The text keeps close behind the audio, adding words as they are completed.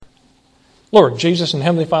Lord Jesus and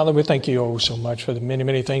Heavenly Father, we thank you oh so much for the many,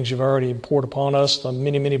 many things you've already poured upon us, the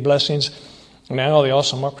many, many blessings, and now the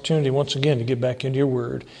awesome opportunity once again to get back into your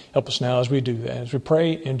word. Help us now as we do that. As we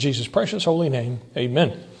pray in Jesus' precious holy name,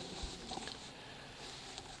 amen.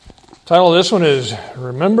 The title of this one is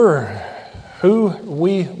Remember Who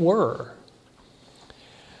We Were.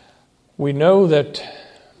 We know that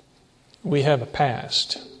we have a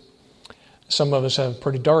past. Some of us have a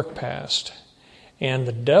pretty dark past. And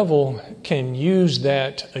the devil can use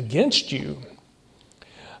that against you.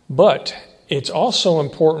 But it's also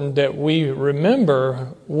important that we remember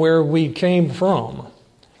where we came from,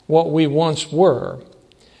 what we once were,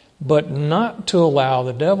 but not to allow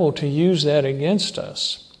the devil to use that against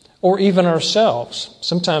us, or even ourselves.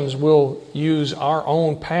 Sometimes we'll use our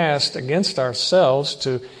own past against ourselves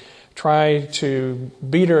to try to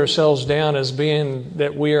beat ourselves down as being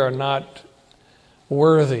that we are not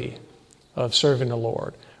worthy of serving the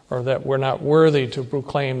Lord, or that we're not worthy to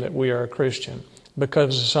proclaim that we are a Christian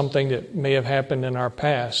because of something that may have happened in our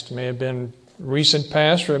past. It may have been recent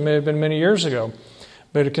past, or it may have been many years ago,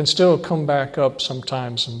 but it can still come back up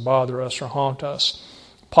sometimes and bother us or haunt us.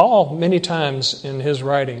 Paul, many times in his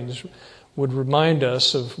writings, would remind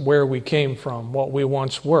us of where we came from, what we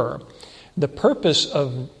once were. The purpose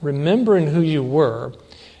of remembering who you were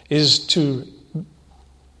is to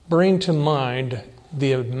bring to mind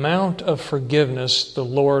the amount of forgiveness the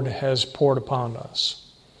Lord has poured upon us,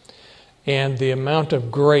 and the amount of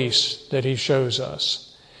grace that He shows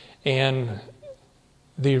us, and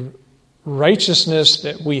the righteousness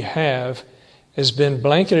that we have has been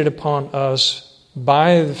blanketed upon us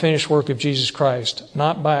by the finished work of Jesus Christ,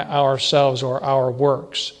 not by ourselves or our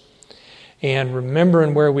works. And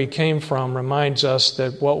remembering where we came from reminds us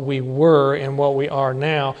that what we were and what we are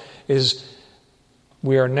now is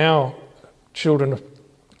we are now children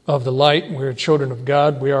of the light. We are children of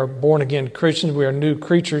God. We are born again Christians. We are new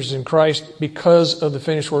creatures in Christ because of the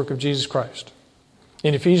finished work of Jesus Christ.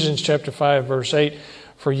 In Ephesians chapter 5, verse 8,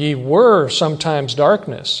 "For ye were sometimes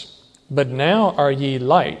darkness, but now are ye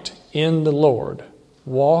light in the Lord.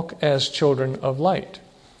 Walk as children of light."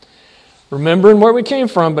 Remembering where we came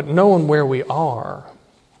from, but knowing where we are.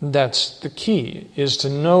 That's the key, is to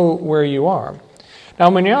know where you are. Now,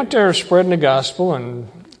 when you're out there spreading the gospel and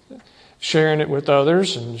sharing it with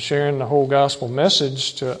others and sharing the whole gospel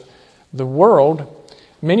message to the world,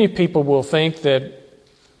 many people will think that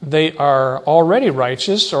they are already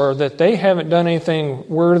righteous, or that they haven't done anything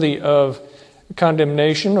worthy of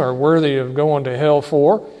condemnation or worthy of going to hell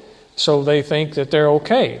for, so they think that they're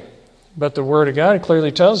okay. But the Word of God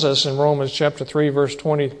clearly tells us in Romans chapter 3, verse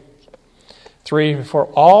 23, "For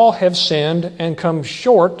all have sinned and come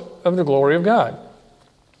short of the glory of God."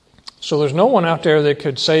 So there's no one out there that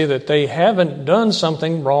could say that they haven't done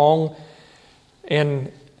something wrong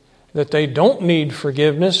and that they don't need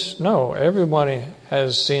forgiveness. No, everybody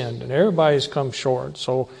has sinned and everybody's come short.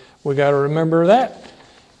 So we got to remember that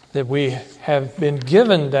we have been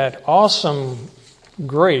given that awesome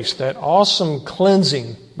grace, that awesome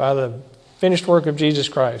cleansing by the finished work of Jesus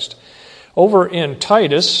Christ. Over in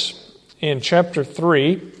Titus, in chapter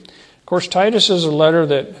 3, of course, Titus is a letter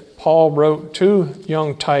that Paul wrote to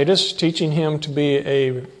young Titus, teaching him to be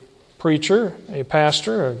a preacher, a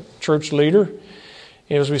pastor, a church leader.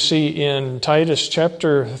 As we see in Titus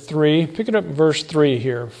chapter 3, pick it up in verse 3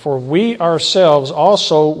 here. "For we ourselves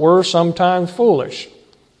also were sometimes foolish."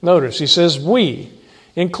 Notice, he says we,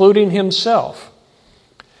 including himself.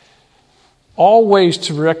 Always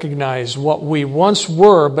to recognize what we once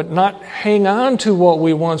were, but not hang on to what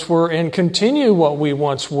we once were and continue what we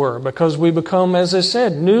once were, because we become, as I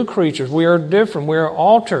said, new creatures. We are different. We are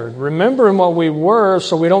altered. Remembering what we were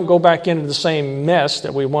so we don't go back into the same mess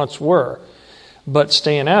that we once were, but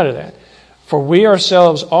staying out of that. "For we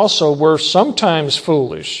ourselves also were sometimes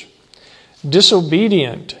foolish,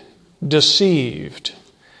 disobedient, deceived,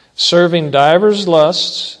 serving divers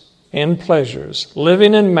lusts and pleasures,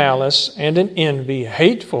 living in malice and in envy,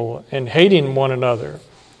 hateful and hating one another.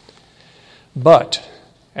 But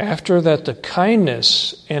after that the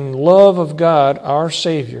kindness and love of God our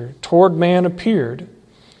Savior toward man appeared,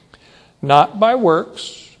 not by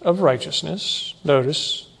works of righteousness,"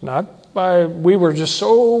 notice, not by we were just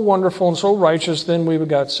so wonderful and so righteous then we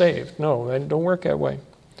got saved. No, that don't work that way.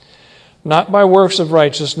 "Not by works of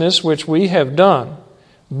righteousness which we have done,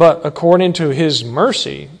 but according to His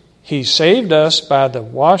mercy, He saved us by the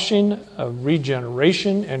washing of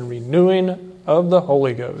regeneration and renewing of the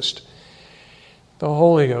Holy Ghost." The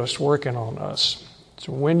Holy Ghost working on us.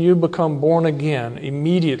 So when you become born again,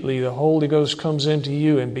 immediately the Holy Ghost comes into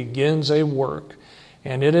you and begins a work.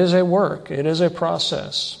 And it is a work. It is a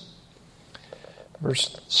process.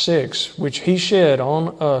 Verse 6, which He shed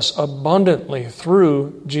on us abundantly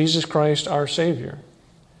through Jesus Christ our Savior,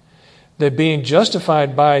 that being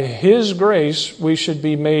justified by His grace, we should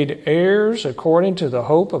be made heirs according to the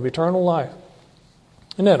hope of eternal life.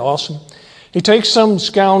 Isn't that awesome? He takes some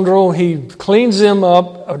scoundrel, He cleans them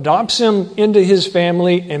up, adopts him into His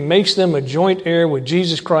family, and makes them a joint heir with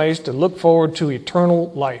Jesus Christ to look forward to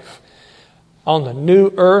eternal life on the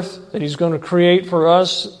new earth that He's going to create for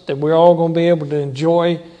us, that we're all going to be able to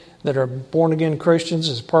enjoy, that are born-again Christians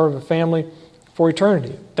as part of a family for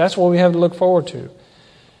eternity. That's what we have to look forward to.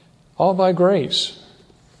 All by grace.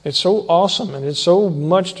 It's so awesome, and it's so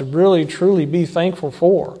much to really, truly be thankful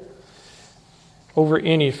for. Over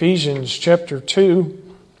in Ephesians chapter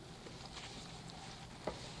 2,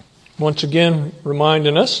 once again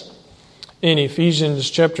reminding us, in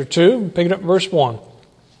Ephesians chapter 2, pick it up verse 1.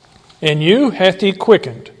 And you hath He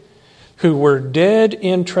quickened, who were dead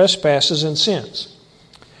in trespasses and sins.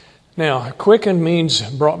 Now, quickened means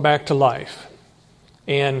brought back to life.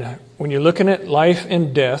 And when you're looking at life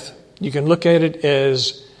and death, you can look at it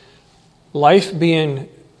as life being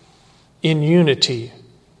in unity,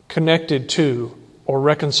 connected to, or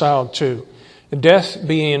reconciled to. Death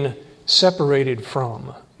being separated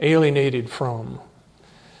from, alienated from,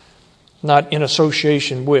 not in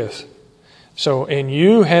association with. So, and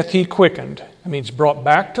you hath He quickened. It means brought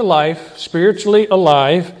back to life, spiritually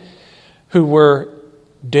alive, who were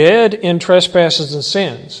dead in trespasses and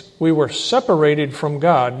sins. We were separated from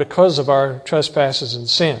God because of our trespasses and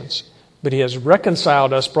sins. But He has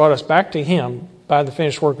reconciled us, brought us back to Him by the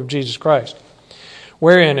finished work of Jesus Christ.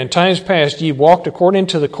 Wherein in times past ye walked according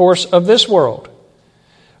to the course of this world,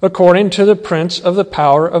 according to the prince of the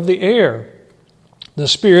power of the air, the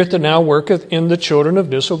spirit that now worketh in the children of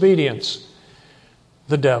disobedience,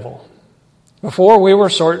 the devil. Before we were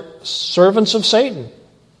servants of Satan.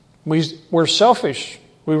 We were selfish.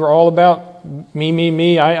 We were all about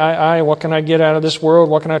me, I. What can I get out of this world?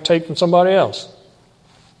 What can I take from somebody else?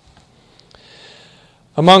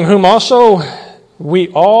 Among whom also we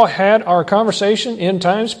all had our conversation in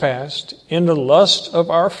times past in the lust of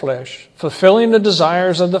our flesh, fulfilling the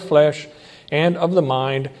desires of the flesh and of the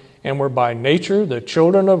mind, and were by nature the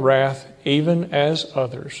children of wrath, even as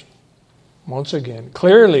others. Once again,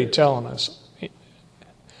 clearly telling us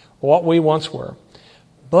what we once were.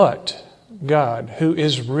 But God, who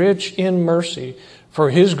is rich in mercy, for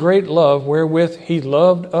His great love wherewith He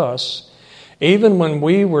loved us, even when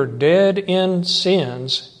we were dead in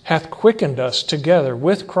sins, hath quickened us together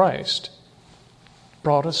with Christ,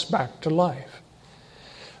 brought us back to life.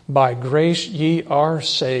 By grace ye are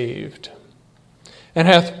saved, and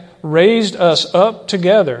hath raised us up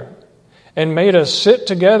together, and made us sit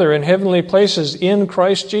together in heavenly places in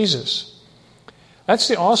Christ Jesus. That's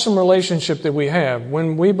the awesome relationship that we have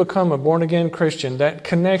when we become a born-again Christian, that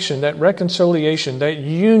connection, that reconciliation, that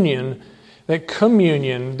union, that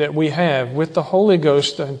communion that we have with the Holy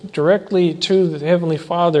Ghost directly to the Heavenly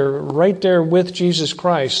Father, right there with Jesus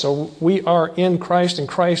Christ. So we are in Christ and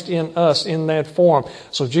Christ in us in that form.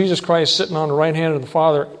 So Jesus Christ sitting on the right hand of the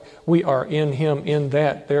Father, we are in Him in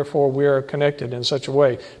that. Therefore, we are connected in such a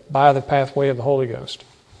way by the pathway of the Holy Ghost.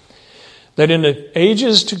 That in the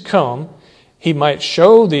ages to come, He might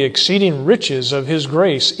show the exceeding riches of His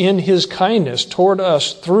grace in His kindness toward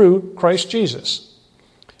us through Christ Jesus.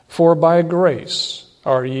 For by grace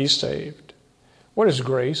are ye saved. What is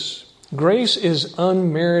grace? Grace is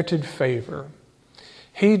unmerited favor.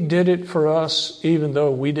 He did it for us even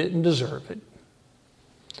though we didn't deserve it.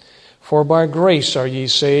 For by grace are ye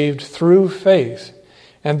saved through faith,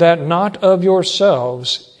 and that not of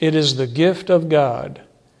yourselves, it is the gift of God,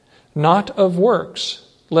 not of works,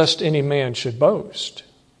 lest any man should boast.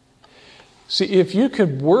 See, if you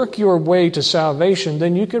could work your way to salvation,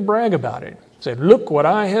 then you could brag about it. Say, look what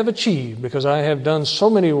I have achieved, because I have done so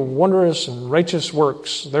many wondrous and righteous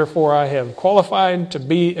works. Therefore, I have qualified to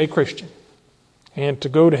be a Christian and to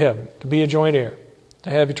go to heaven, to be a joint heir, to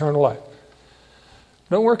have eternal life.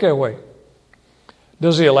 Don't work that way.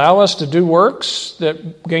 Does He allow us to do works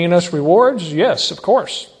that gain us rewards? Yes, of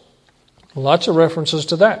course. Lots of references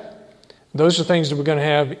to that. Those are things that we're going to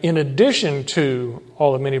have in addition to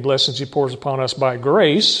all the many blessings He pours upon us by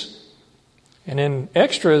grace, and then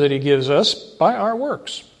extra that He gives us by our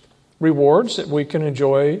works. Rewards that we can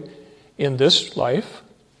enjoy in this life.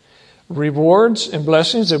 Rewards and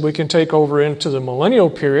blessings that we can take over into the millennial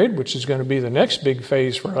period, which is going to be the next big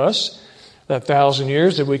phase for us. That 1,000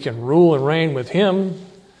 years that we can rule and reign with Him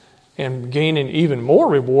and gaining even more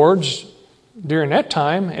rewards during that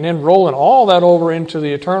time, and then rolling all that over into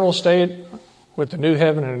the eternal state with the new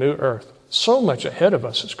heaven and a new earth. So much ahead of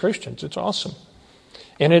us as Christians. It's awesome.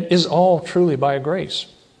 And it is all truly by grace.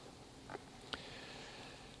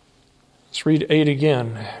 Let's read 8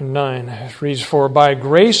 again, 9. It reads, "For by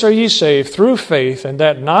grace are ye saved through faith, and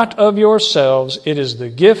that not of yourselves, it is the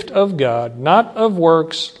gift of God, not of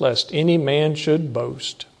works, lest any man should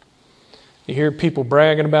boast." You hear people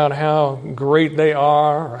bragging about how great they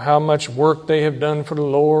are, or how much work they have done for the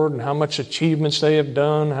Lord, and how much achievements they have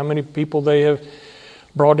done, how many people they have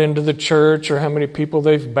brought into the church, or how many people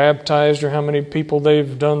they've baptized, or how many people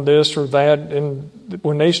they've done this or that. And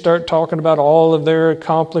when they start talking about all of their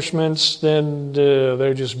accomplishments, then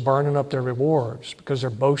they're just burning up their rewards because they're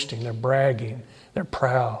boasting, they're bragging, they're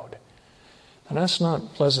proud. And that's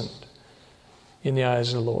not pleasant in the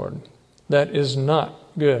eyes of the Lord. That is not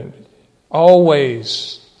good.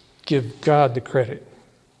 Always give God the credit.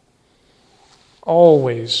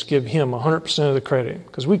 Always give Him 100% of the credit,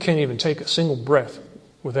 because we can't even take a single breath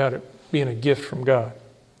without it being a gift from God.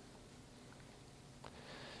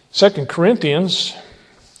 2 Corinthians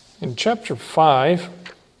in chapter 5,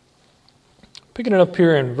 picking it up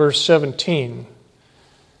here in verse 17.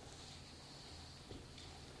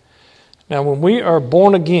 Now, when we are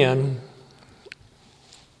born again,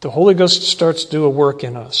 the Holy Ghost starts to do a work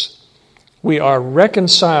in us. We are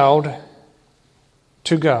reconciled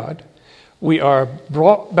to God. We are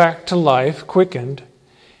brought back to life, quickened,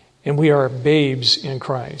 and we are babes in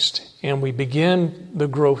Christ. And we begin the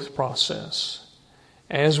growth process.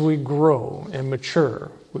 As we grow and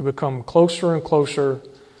mature, we become closer and closer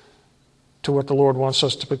to what the Lord wants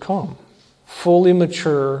us to become. Fully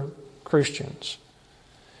mature Christians.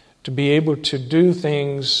 To be able to do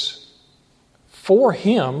things for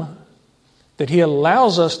Him that He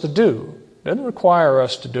allows us to do. Doesn't require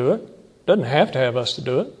us to do it. Doesn't have to have us to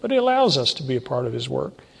do it. But He allows us to be a part of His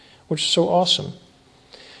work, which is so awesome.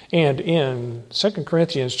 And in 2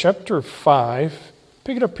 Corinthians chapter 5,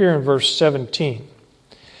 pick it up here in verse 17.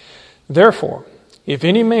 "Therefore, if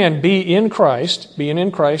any man be in Christ," being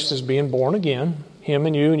in Christ is being born again, him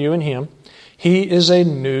and you and him, "he is a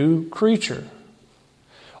new creature.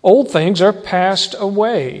 Old things are passed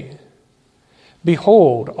away.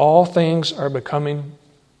 Behold, all things are become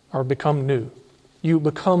new." You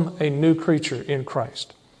become a new creature in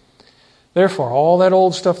Christ. Therefore, all that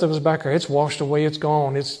old stuff that was back there, it's washed away, it's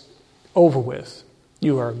gone, it's over with.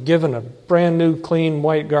 You are given a brand new, clean,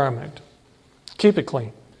 white garment. Keep it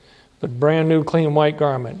clean. But brand new, clean, white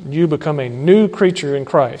garment. You become a new creature in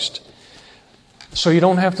Christ. So you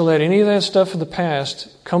don't have to let any of that stuff of the past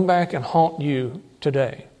come back and haunt you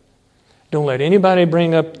today. Don't let anybody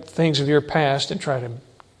bring up things of your past and try to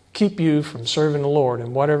keep you from serving the Lord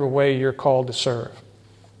in whatever way you're called to serve.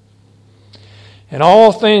 "And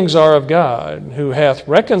all things are of God, who hath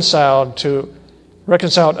reconciled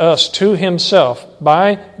us to Himself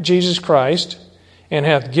by Jesus Christ, and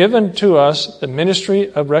hath given to us the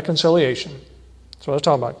ministry of reconciliation." So let's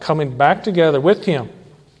talk about coming back together with Him.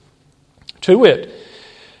 "To wit,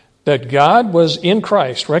 that God was in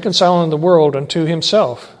Christ, reconciling the world unto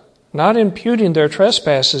Himself, not imputing their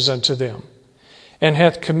trespasses unto them, and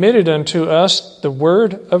hath committed unto us the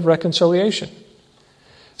word of reconciliation."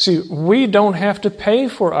 See, we don't have to pay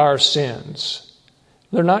for our sins.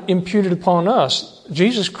 They're not imputed upon us.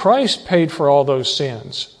 Jesus Christ paid for all those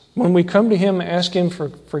sins. When we come to Him and ask Him for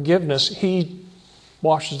forgiveness, He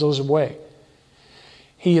washes those away.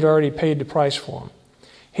 He had already paid the price for them.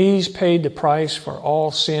 He's paid the price for all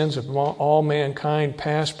sins of all mankind,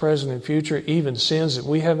 past, present, and future, even sins that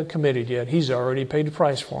we haven't committed yet. He's already paid the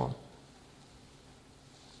price for them.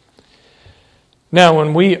 Now,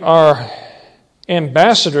 when we are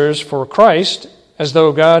ambassadors for Christ, as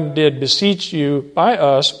though God did beseech you by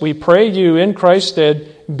us, we pray you in Christ's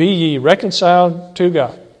stead, be ye reconciled to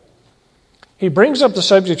God. He brings up the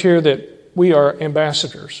subject here that we are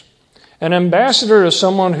ambassadors. An ambassador is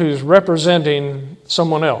someone who's representing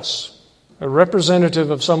someone else, a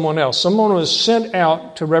representative of someone else. Someone who is sent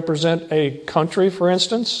out to represent a country, for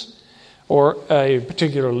instance, or a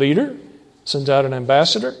particular leader sends out an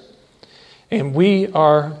ambassador. And we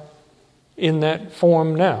are in that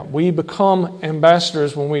form now. We become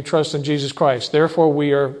ambassadors when we trust in Jesus Christ. Therefore,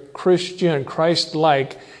 we are Christian,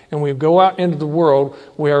 Christ-like, and we go out into the world,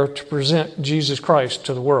 we are to present Jesus Christ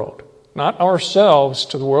to the world. Not ourselves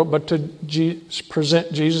to the world, but to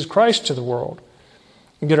present Jesus Christ to the world.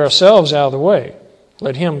 And get ourselves out of the way.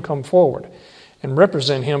 Let Him come forward and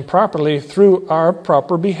represent Him properly through our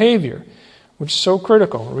proper behavior, which is so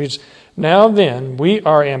critical. It reads, "Now then, we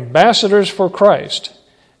are ambassadors for Christ,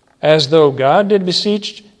 as though God did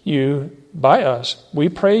beseech you by us. We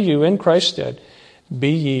pray you in Christ's stead,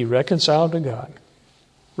 be ye reconciled to God."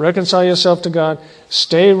 Reconcile yourself to God.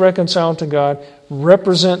 Stay reconciled to God.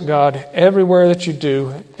 Represent God everywhere that you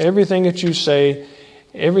do, everything that you say,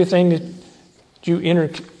 everything that you enter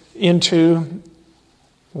into,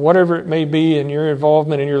 whatever it may be in your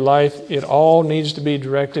involvement in your life, it all needs to be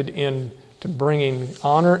directed into bringing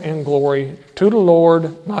honor and glory to the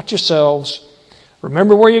Lord, not yourselves.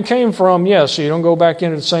 Remember where you came from, yes, so you don't go back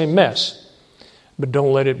into the same mess. But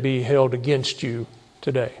don't let it be held against you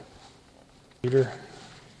today. Peter.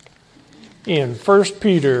 In 1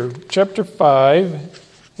 Peter chapter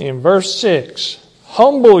 5, in verse 6,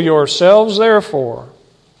 humble yourselves, therefore,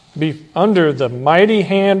 be under the mighty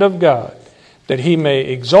hand of God, that He may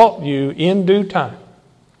exalt you in due time.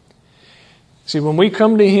 See, when we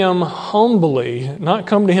come to Him humbly, not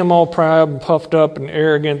come to Him all proud and puffed up and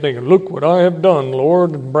arrogant, thinking, look what I have done,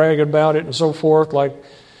 Lord, and brag about it and so forth, like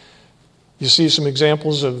you see some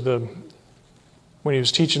examples of when He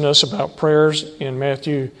was teaching us about prayers in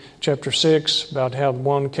Matthew chapter 6, about how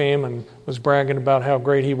one came and was bragging about how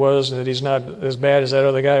great he was and that he's not as bad as that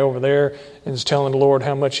other guy over there, and is telling the Lord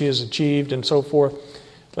how much he has achieved and so forth.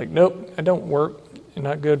 It's like, nope, that don't work. It's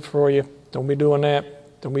not good for you. Don't be doing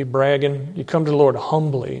that. Don't be bragging. You come to the Lord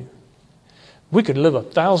humbly. We could live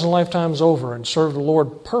 1,000 lifetimes over and serve the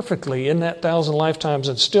Lord perfectly in that 1,000 lifetimes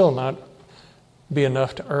and still not be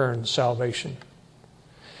enough to earn salvation.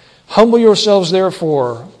 Humble yourselves,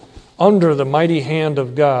 therefore, under the mighty hand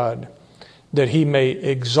of God, that He may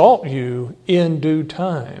exalt you in due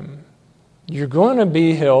time. You're going to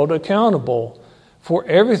be held accountable for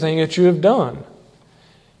everything that you have done,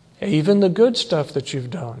 even the good stuff that you've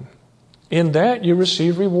done. In that you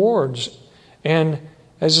receive rewards, and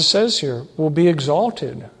as it says here, will be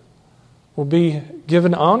exalted, will be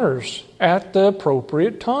given honors at the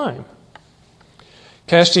appropriate time.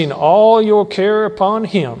 Casting all your care upon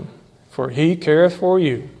Him, for He careth for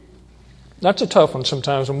you. That's a tough one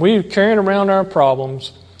sometimes. When we're carrying around our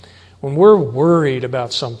problems, when we're worried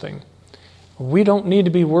about something, we don't need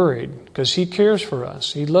to be worried because He cares for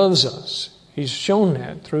us. He loves us. He's shown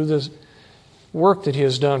that through the work that He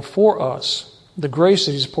has done for us, the grace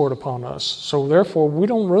that He's poured upon us. So therefore, we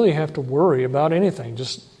don't really have to worry about anything.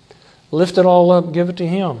 Just lift it all up, give it to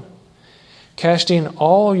Him. Casting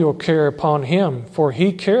all your care upon Him, for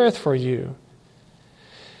He careth for you.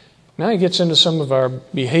 Now he gets into some of our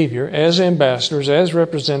behavior as ambassadors, as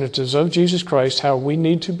representatives of Jesus Christ, how we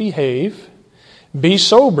need to behave. Be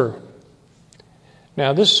sober.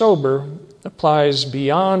 Now this sober applies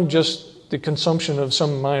beyond just the consumption of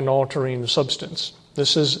some mind-altering substance.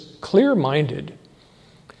 This is clear-minded.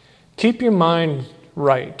 Keep your mind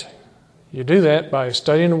right. You do that by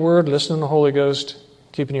studying the Word, listening to the Holy Ghost,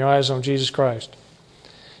 keeping your eyes on Jesus Christ.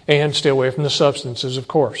 And stay away from the substances, of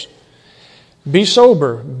course. Be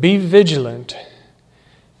sober. Be vigilant.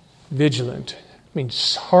 Vigilant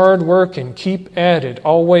means hard work and keep at it.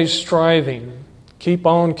 Always striving. Keep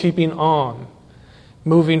on keeping on.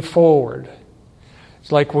 Moving forward.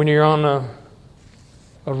 It's like when you're on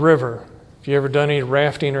a river. If you ever done any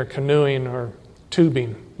rafting or canoeing or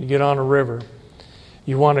tubing, you get on a river.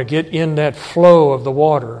 You want to get in that flow of the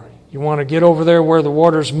water. You want to get over there where the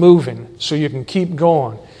water's moving so you can keep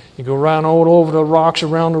going. You go around all over the rocks,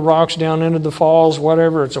 around the rocks, down into the falls,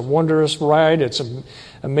 whatever. It's a wondrous ride. It's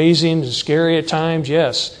amazing and scary at times,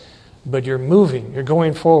 yes. But you're moving. You're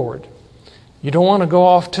going forward. You don't want to go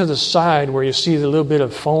off to the side where you see the little bit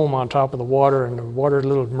of foam on top of the water and the water a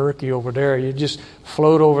little murky over there. You just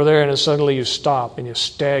float over there and then suddenly you stop and you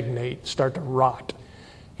stagnate, start to rot.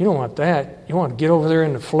 You don't want that. You want to get over there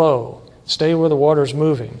in the flow. Stay where the water's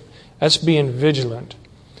moving. That's being vigilant.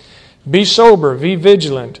 Be sober, be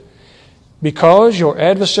vigilant, because your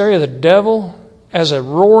adversary, the devil, as a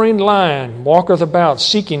roaring lion, walketh about,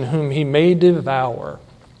 seeking whom he may devour.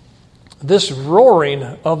 This roaring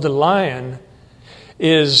of the lion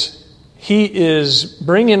he is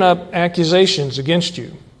bringing up accusations against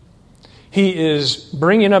you. He is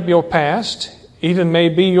bringing up your past, even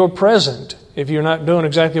maybe your present, if you're not doing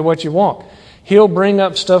exactly what you want. He'll bring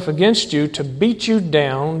up stuff against you to beat you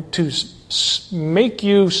down, to make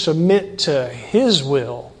you submit to His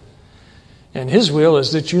will. And His will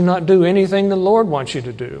is that you not do anything the Lord wants you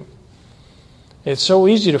to do. It's so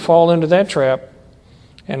easy to fall into that trap,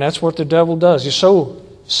 and that's what the devil does. He's so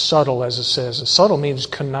subtle, as it says. Subtle means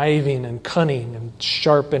conniving and cunning and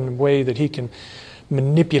sharp in a way that he can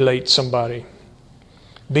manipulate somebody.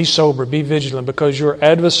 Be sober, be vigilant, because your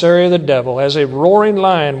adversary, the devil, as a roaring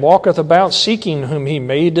lion, walketh about, seeking whom he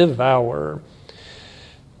may devour.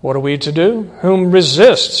 What are we to do? Whom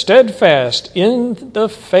resist, steadfast in the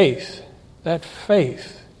faith. That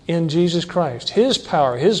faith in Jesus Christ. His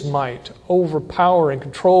power, His might, overpower and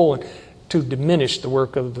control and to diminish the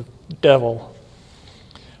work of the devil.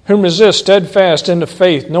 Whom resist steadfast in the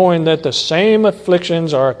faith, knowing that the same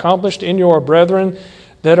afflictions are accomplished in your brethren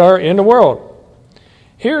that are in the world.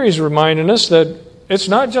 Here he's reminding us that it's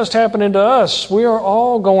not just happening to us. We are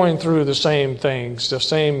all going through the same things, the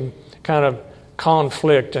same kind of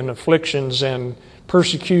conflict and afflictions and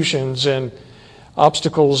persecutions and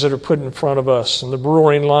obstacles that are put in front of us, and the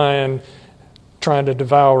roaring lion trying to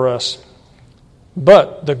devour us.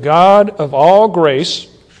 But the God of all grace,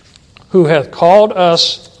 who hath called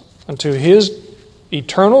us unto his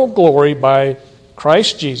eternal glory by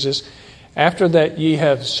Christ Jesus, after that ye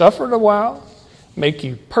have suffered a while, make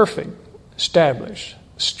you perfect, establish,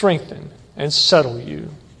 strengthen, and settle you.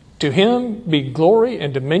 To him be glory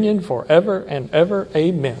and dominion forever and ever.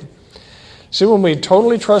 Amen. See, when we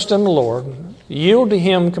totally trust in the Lord, yield to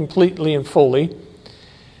him completely and fully,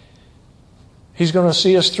 he's going to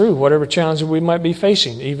see us through whatever challenge we might be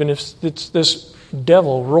facing, even if it's this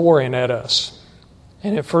devil roaring at us.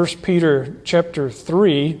 And in 1 Peter chapter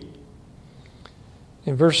 3,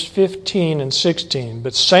 in verse 15 and 16,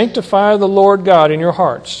 but sanctify the Lord God in your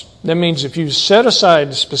hearts. That means if you set aside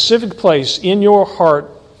a specific place in your heart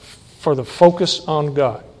for the focus on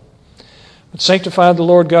God. But sanctify the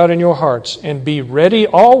Lord God in your hearts, and be ready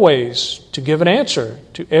always to give an answer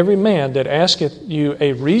to every man that asketh you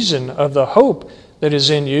a reason of the hope that is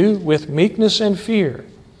in you with meekness and fear.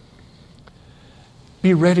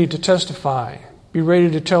 Be ready to testify. Be ready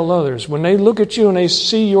to tell others. When they look at you and they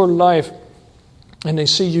see your life and they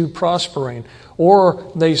see you prospering,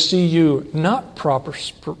 or they see you not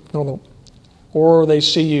prospering,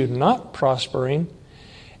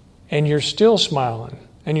 and you're still smiling,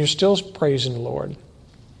 and you're still praising the Lord.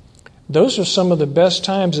 Those are some of the best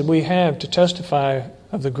times that we have to testify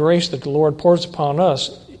of the grace that the Lord pours upon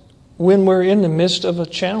us when we're in the midst of a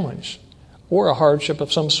challenge or a hardship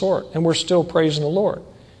of some sort, and we're still praising the Lord.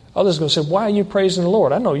 Others are going to say, why are you praising the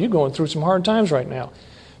Lord? I know you're going through some hard times right now,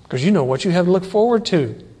 because you know what you have to look forward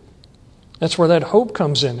to. That's where that hope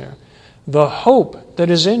comes in there. The hope that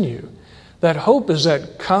is in you. That hope is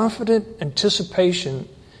that confident anticipation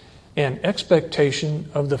and expectation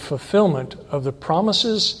of the fulfillment of the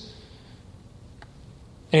promises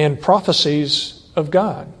and prophecies of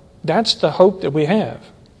God. That's the hope that we have.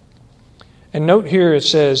 And note here it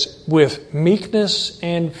says, with meekness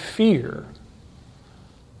and fear.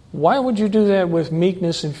 Why would you do that with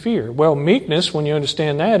meekness and fear? Well, meekness, when you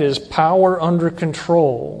understand that, is power under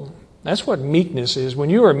control. That's what meekness is. When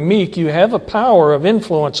you are meek, you have a power of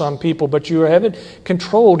influence on people, but you have it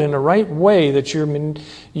controlled in the right way, that you're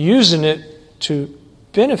using it to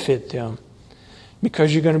benefit them,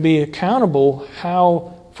 because you're going to be accountable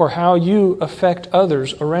for how you affect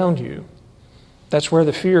others around you. That's where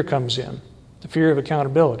the fear comes in, the fear of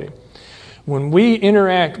accountability. When we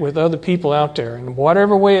interact with other people out there, in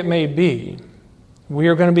whatever way it may be, we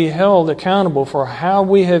are going to be held accountable for how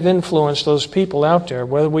we have influenced those people out there,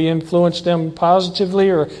 whether we influence them positively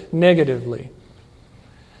or negatively.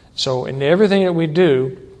 So in everything that we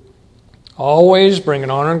do, always bringing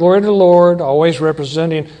honor and glory to the Lord, always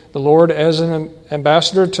representing the Lord as an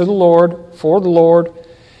ambassador to the Lord, for the Lord,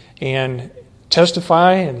 and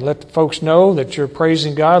testify and let the folks know that you're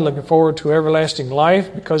praising God, looking forward to everlasting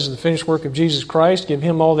life because of the finished work of Jesus Christ. Give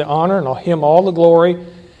him all the honor and him all the glory,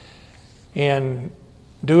 and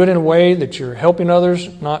do it in a way that you're helping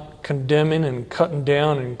others, not condemning and cutting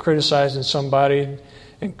down and criticizing somebody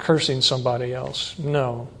and cursing somebody else.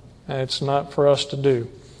 No, it's not for us to do.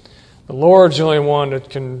 The Lord's the only one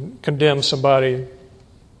that can condemn somebody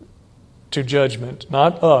to judgment,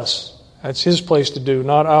 not us. That's his place to do,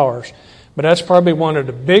 not ours. But that's probably one of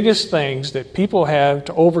the biggest things that people have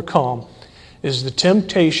to overcome, is the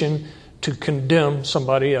temptation to condemn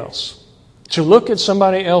somebody else. To look at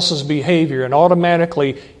somebody else's behavior and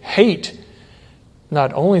automatically hate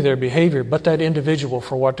not only their behavior, but that individual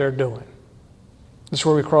for what they're doing. That's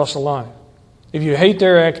where we cross the line. If you hate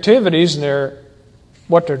their activities and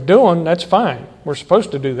what they're doing, that's fine. We're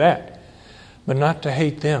supposed to do that. But not to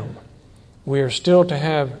hate them. We are still to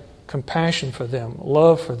have compassion for them,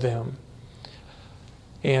 love for them,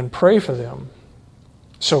 and pray for them.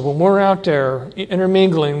 So when we're out there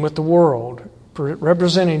intermingling with the world,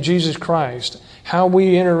 representing Jesus Christ, how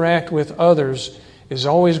we interact with others is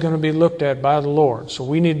always going to be looked at by the Lord. So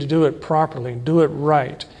we need to do it properly, do it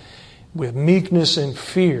right, with meekness and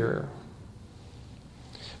fear.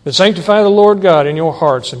 But sanctify the Lord God in your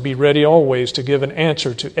hearts, and be ready always to give an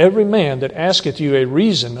answer to every man that asketh you a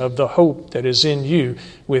reason of the hope that is in you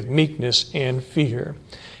with meekness and fear.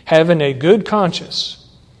 Having a good conscience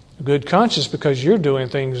because you're doing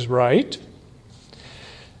things right,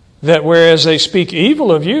 that whereas they speak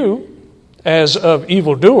evil of you, as of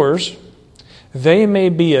evildoers, they may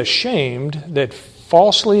be ashamed that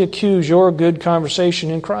falsely accuse your good conversation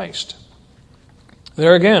in Christ.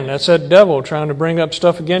 There again, that's that devil trying to bring up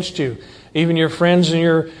stuff against you. Even your friends and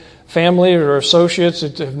your family or associates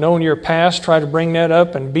that have known your past try to bring that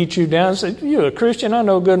up and beat you down and say, you're a Christian, I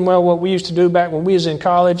know good and well what we used to do back when we was in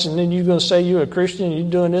college, and then you're going to say you're a Christian, you're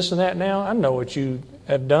doing this and that now? I know what you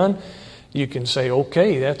have done. You can say,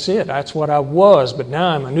 okay, that's it. That's what I was, but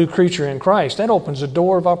now I'm a new creature in Christ. That opens a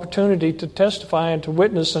door of opportunity to testify and to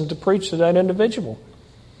witness and to preach to that individual.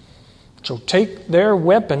 So take their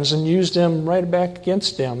weapons and use them right back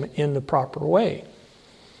against them in the proper way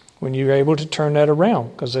when you're able to turn that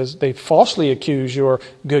around, because they falsely accuse your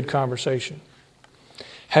good conversation.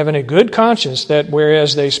 Having a good conscience, that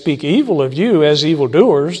whereas they speak evil of you as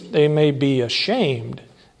evildoers, they may be ashamed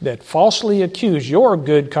that falsely accuse your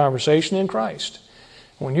good conversation in Christ.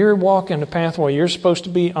 When you're walking the pathway you're supposed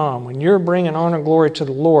to be on, when you're bringing honor and glory to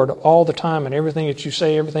the Lord all the time and everything that you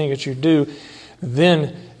say, everything that you do,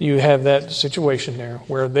 then you have that situation there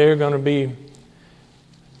where they're going to be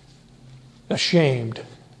ashamed,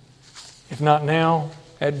 if not now,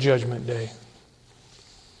 at Judgment Day.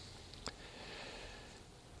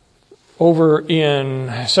 Over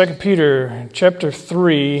in 2 Peter chapter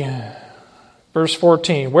 3, verse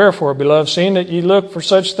 14, wherefore, beloved, seeing that ye look for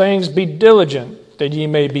such things, be diligent, that ye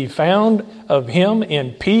may be found of him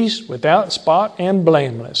in peace, without spot and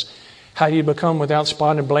blameless. How do you become without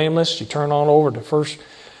spot and blameless? You turn on over to 1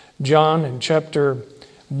 John in chapter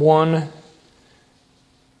 1,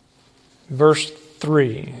 verse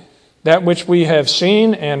 3. That which we have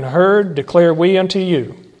seen and heard declare we unto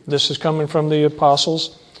you. This is coming from the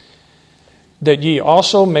apostles. That ye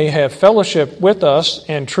also may have fellowship with us,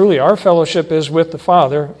 and truly our fellowship is with the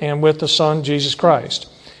Father and with the Son, Jesus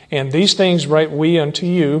Christ. And these things write we unto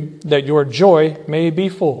you, that your joy may be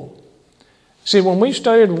full. See, when we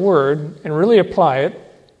study the Word and really apply it,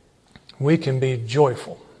 we can be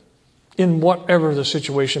joyful in whatever the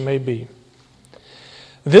situation may be.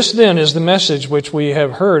 This then is the message which we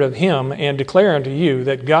have heard of Him and declare unto you,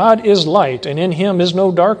 that God is light, and in Him is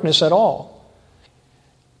no darkness at all.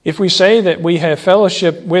 If we say that we have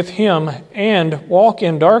fellowship with Him and walk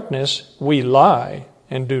in darkness, we lie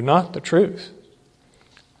and do not the truth.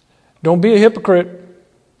 Don't be a hypocrite.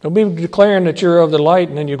 Don't be declaring that you're of the light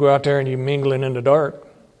and then you go out there and you mingling in the dark.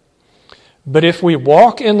 But if we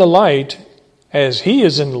walk in the light as He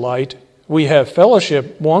is in the light, we have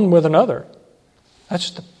fellowship one with another. That's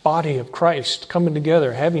the body of Christ coming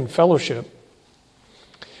together, having fellowship.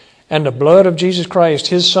 And the blood of Jesus Christ,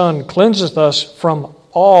 His Son, cleanseth us from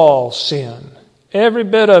all sin. Every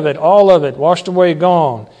bit of it, all of it, washed away,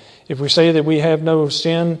 gone. If we say that we have no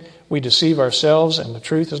sin, we deceive ourselves and the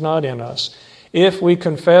truth is not in us. If we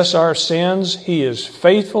confess our sins, He is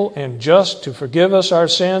faithful and just to forgive us our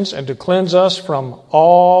sins and to cleanse us from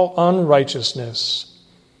all unrighteousness.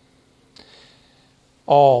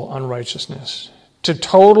 All unrighteousness. To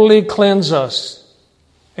totally cleanse us.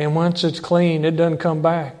 And once it's clean, it doesn't come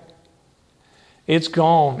back. It's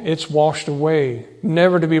gone. It's washed away.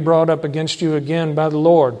 Never to be brought up against you again by the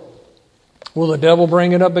Lord. Will the devil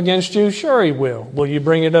bring it up against you? Sure he will. Will you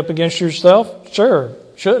bring it up against yourself? Sure.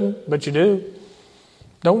 Shouldn't, but you do.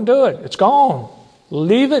 Don't do it. It's gone.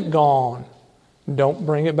 Leave it gone. Don't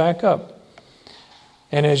bring it back up.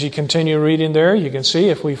 And as you continue reading there, you can see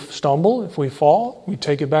if we stumble, if we fall, we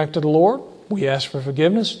take it back to the Lord. We ask for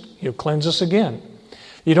forgiveness. He'll cleanse us again.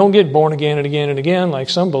 You don't get born again and again and again like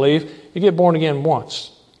some believe. You get born again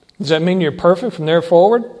once. Does that mean you're perfect from there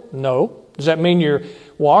forward? No. Does that mean you're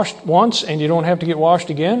washed once and you don't have to get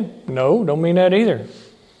washed again? No, don't mean that either.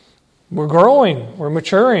 We're growing. We're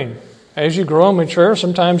maturing. As you grow and mature,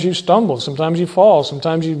 sometimes you stumble. Sometimes you fall.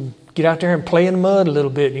 Sometimes you get out there and play in the mud a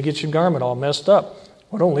little bit and you get your garment all messed up.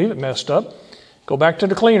 Well, don't leave it messed up. Go back to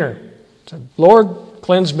the cleaner. Say, Lord,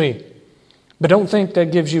 cleanse me. But don't think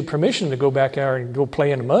that gives you permission to go back out and go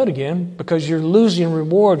play in the mud again, because you're losing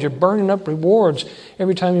rewards. You're burning up rewards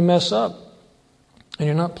every time you mess up. And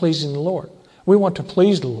you're not pleasing the Lord. We want to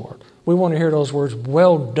please the Lord. We want to hear those words,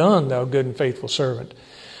 well done, thou good and faithful servant.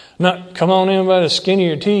 Not come on in by the skin of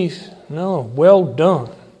your teeth. No, well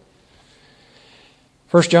done.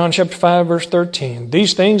 1 John chapter 5, verse 13.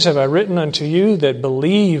 These things have I written unto you that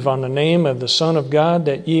believe on the name of the Son of God,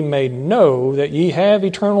 that ye may know that ye have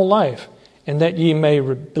eternal life, and that ye may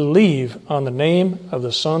believe on the name of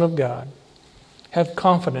the Son of God. Have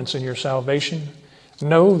confidence in your salvation.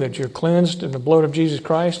 Know that you're cleansed in the blood of Jesus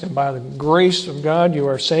Christ, and by the grace of God you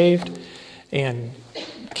are saved. And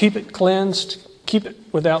keep it cleansed. Keep it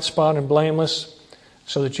without spot and blameless,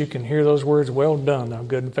 so that you can hear those words, well done, thou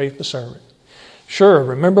good and faithful servant. Sure,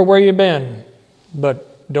 remember where you've been,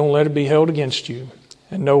 but don't let it be held against you.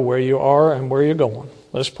 And know where you are and where you're going.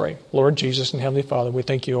 Let's pray. Lord Jesus and Heavenly Father, we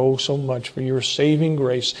thank you oh so much for your saving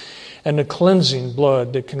grace and the cleansing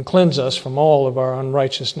blood that can cleanse us from all of our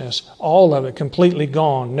unrighteousness. All of it completely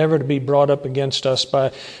gone, never to be brought up against us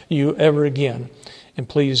by you ever again. And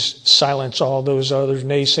please silence all those other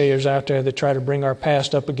naysayers out there that try to bring our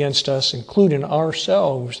past up against us, including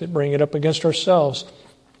ourselves, that bring it up against ourselves.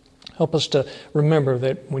 Help us to remember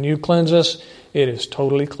that when you cleanse us, it is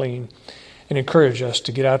totally clean. And encourage us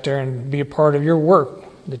to get out there and be a part of your work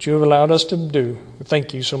that you have allowed us to do.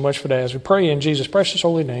 Thank you so much for that as we pray in Jesus' precious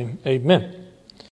holy name. Amen.